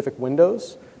specific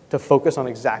windows to focus on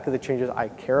exactly the changes I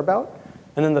care about.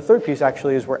 And then the third piece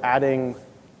actually is we're adding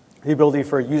the ability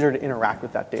for a user to interact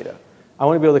with that data. I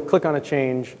want to be able to click on a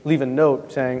change, leave a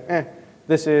note saying,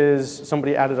 this is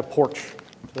somebody added a porch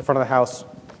to the front of the house,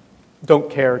 don't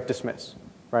care, dismiss,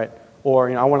 right? Or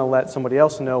I want to let somebody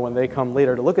else know when they come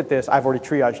later to look at this, I've already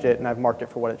triaged it and I've marked it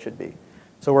for what it should be.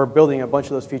 So we're building a bunch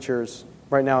of those features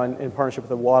right now in partnership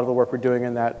with a lot of the work we're doing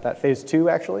in that phase 2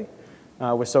 actually,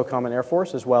 with SOCOM and Air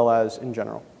Force as well as in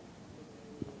general.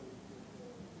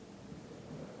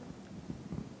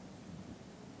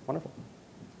 Wonderful.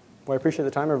 Well, I appreciate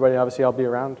the time, everybody. Obviously, I'll be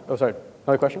around. Oh, sorry.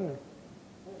 Another question?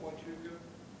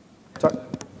 Sorry?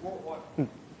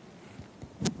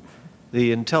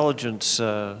 The intelligence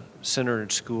center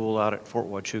and school out at Fort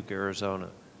Huachuca, Arizona,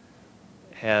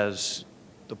 has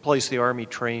the place the Army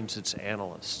trains its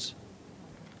analysts.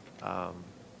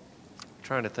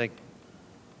 Trying to think,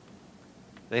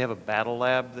 they have a battle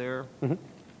lab there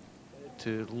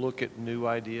to look at new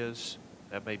ideas.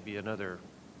 That may be another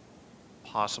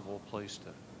possible place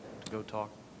to go talk.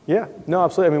 Yeah, no,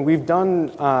 absolutely. I mean, we've done,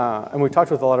 and we've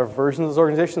talked with a lot of versions of those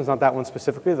organizations, not that one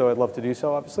specifically, though I'd love to do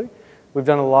so, obviously. We've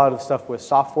done a lot of stuff with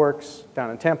SoftWorks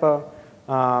down in Tampa.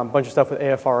 A bunch of stuff with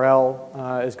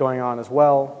AFRL is going on as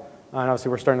well. And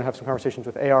obviously, we're starting to have some conversations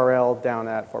with ARL down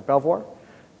at Fort Belvoir.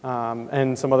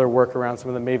 And some other work around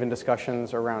some of the Maven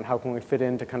discussions around how can we fit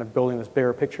into kind of building this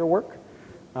bigger picture work.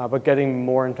 But getting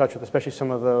more in touch with especially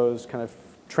some of those kind of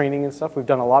training and stuff. We've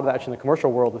done a lot of that actually in the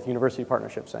commercial world with university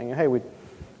partnerships, saying, hey, we'd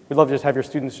love to just have your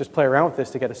students just play around with this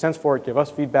to get a sense for it, give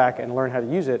us feedback, and learn how to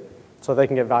use it so they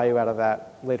can get value out of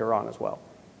that later on as well.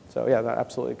 So yeah, that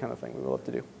absolutely kind of thing we would love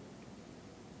to do.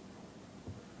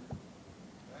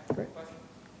 Great.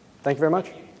 Thank you very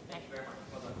much.